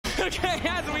Okay,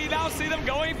 as we now see them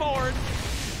going forward.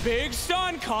 Big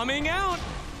stun coming out.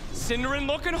 Synderen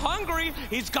looking hungry.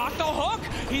 He's got the hook.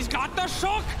 He's got the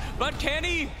shook. But can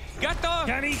he get the...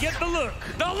 Can he get the look?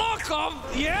 The look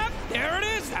of... Yep, there it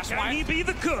is. That's why... Can he be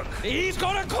the cook? He's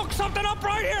gonna cook something up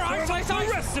right here. I say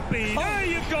recipe. There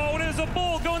you go. There's a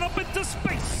ball going up into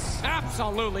space.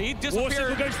 Absolutely. He disappeared.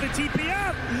 Warsaw goes to the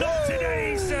TPM. Not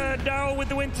today, Sir Daryl with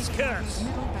the Winter's Curse.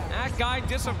 That guy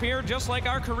disappeared just like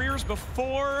our careers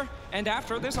before and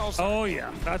after this also. Oh,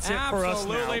 yeah. That's it for us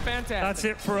now. Absolutely fantastic. That's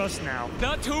it for us now.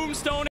 The Tombstone